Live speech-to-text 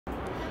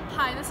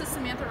Hi, this is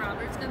Samantha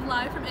Roberts, and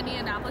live from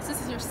Indianapolis, this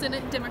is your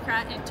Senate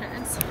Democrat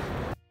interns.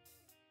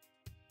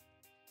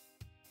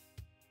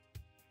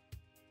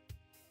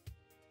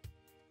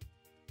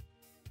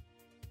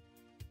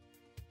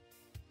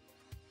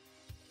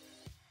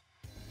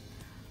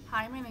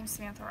 Hi, my name is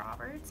Samantha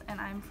Roberts,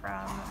 and I'm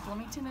from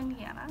Bloomington,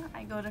 Indiana.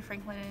 I go to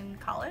Franklin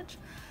College,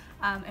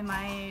 and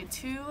my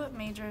two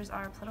majors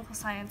are political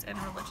science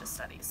and religious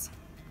studies.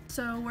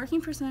 So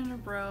working for Senator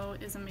Breaux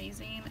is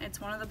amazing. It's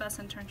one of the best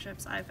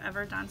internships I've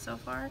ever done so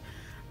far.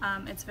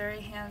 It's very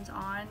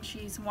hands-on.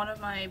 She's one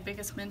of my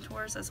biggest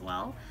mentors as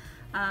well.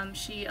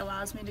 She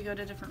allows me to go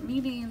to different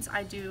meetings.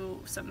 I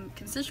do some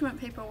constituent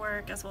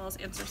paperwork as well as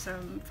answer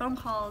some phone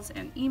calls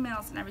and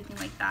emails and everything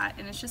like that,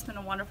 and it's just been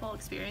a wonderful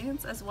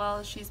experience, as well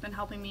as she's been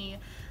helping me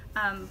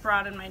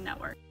broaden my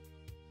network.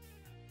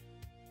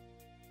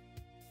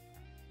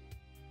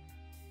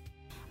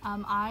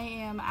 I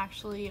am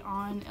actually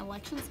on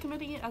elections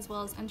committee as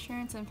well as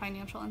insurance and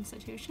financial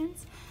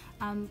institutions.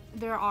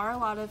 There are a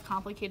lot of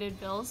complicated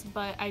bills,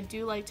 but I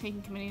do like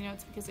taking committee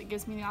notes because it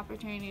gives me the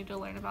opportunity to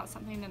learn about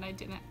something that I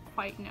didn't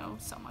quite know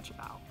so much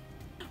about.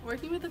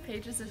 Working with the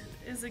pages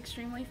is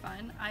extremely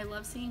fun. I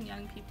love seeing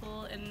young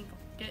people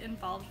get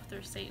involved with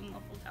their state and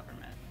local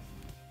government.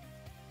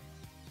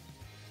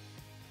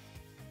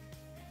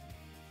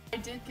 I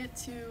did get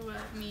to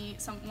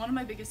meet one of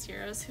my biggest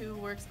heroes who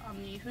works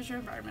on the Hoosier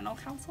Environmental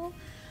Council,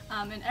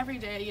 and every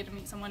day I get to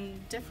meet someone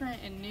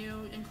different and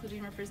new,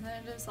 including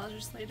representatives,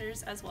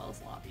 legislators, as well as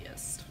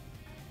lobbyists.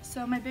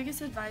 So my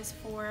biggest advice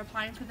for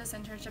applying for this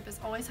internship is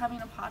always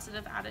having a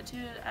positive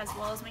attitude, as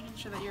well as making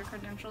sure that your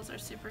credentials are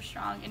super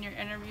strong and your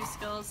interview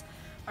skills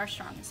are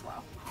strong as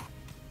well.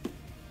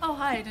 Oh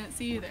hi, I didn't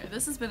see you there.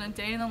 This has been a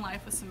day in the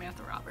life with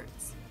Samantha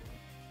Roberts.